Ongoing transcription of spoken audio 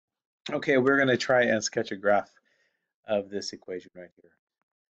Okay, we're going to try and sketch a graph of this equation right here.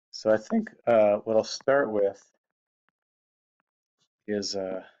 So I think what I'll start with is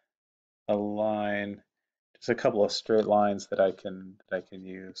a line, just a couple of straight lines that I can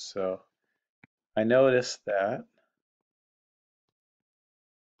use. So I notice that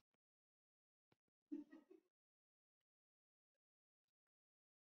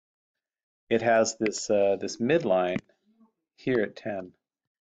it has this this midline here at 10.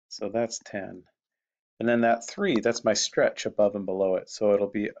 So that's 10. And then that 3, that's my stretch above and below it. So it'll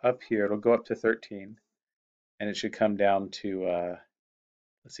be up here, it'll go up to 13, and it should come down to,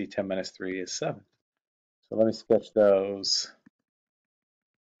 let's see, 10 minus 3 is 7. So let me sketch those.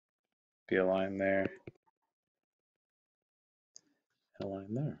 Be a line there, and a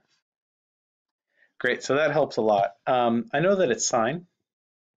line there. Great, so that helps a lot. I know that it's sine.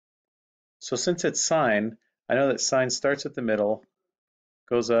 So since it's sine, I know that sine starts at the middle,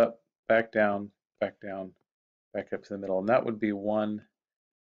 goes up, back down, back down, back up to the middle. And that would be one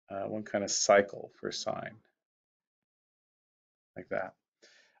kind of cycle for sine, like that.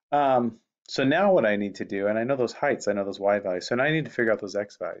 So now what I need to do, and I know those heights, I know those y values, so now I need to figure out those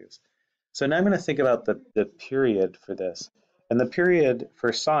x values. So now I'm going to think about the period for this. And the period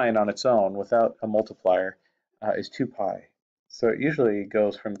for sine on its own, without a multiplier, is 2 pi. So it usually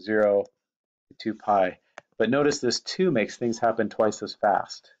goes from 0 to 2 pi. But notice this 2 makes things happen twice as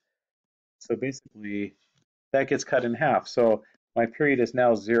fast. So basically, that gets cut in half. So my period is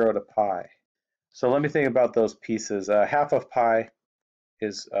now 0 to pi. So let me think about those pieces. Half of pi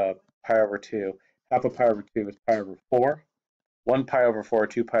is pi over 2. Half of pi over 2 is pi over 4. 1 pi over 4,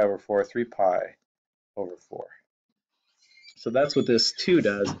 2 pi over 4, 3 pi over 4. So that's what this 2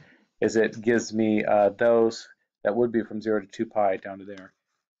 does, is it gives me those that would be from 0 to 2 pi down to there.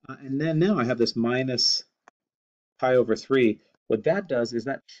 And then now I have this minus pi over 3. What that does is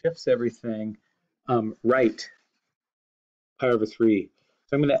that shifts everything right, pi over 3.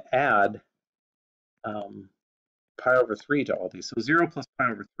 So I'm going to add pi over 3 to all these. So 0 plus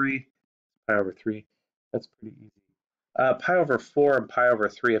pi over 3, pi over 3. That's pretty easy. Pi over 4 and pi over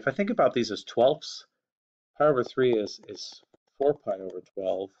 3. If I think about these as 12ths, pi over 3 is 4 pi over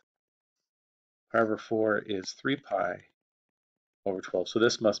 12. Pi over 4 is 3 pi over 12. So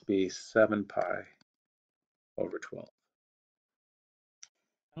this must be 7 pi over 12.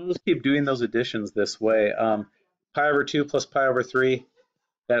 I'll just keep doing those additions this way. Pi over 2 plus pi over 3,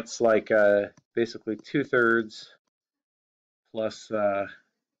 that's like basically 2/3 plus,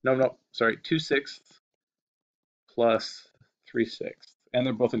 2/6 plus 3/6. And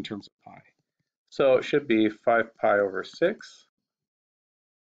they're both in terms of pi. So it should be 5 pi over 6.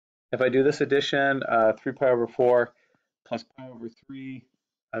 If I do this addition, 3 pi over 4 plus pi over 3,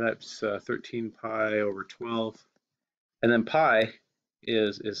 that's 13 pi over 12. And then pi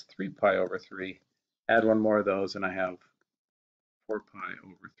is 3 pi over 3. Add one more of those, and I have 4 pi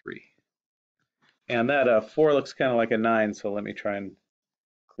over 3. And that 4 looks kind of like a 9, so let me try and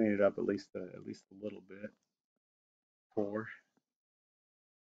clean it up at least a little bit. 4.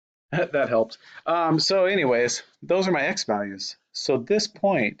 That helps. So anyways, those are my x values. So this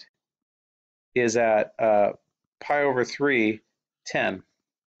point is at pi over 3, 10.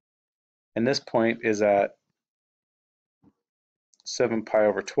 And this point is at 7 pi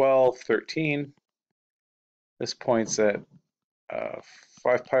over 12, 13. This point's at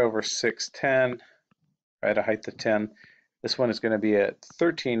 5 pi over 6, 10, right, a height of 10. This one is going to be at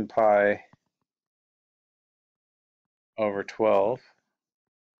 13 pi over 12,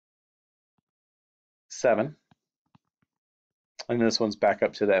 7. And this one's back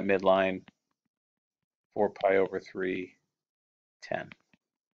up to that midline, 4 pi over 3, 10.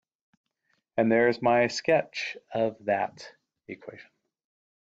 And there's my sketch of that equation.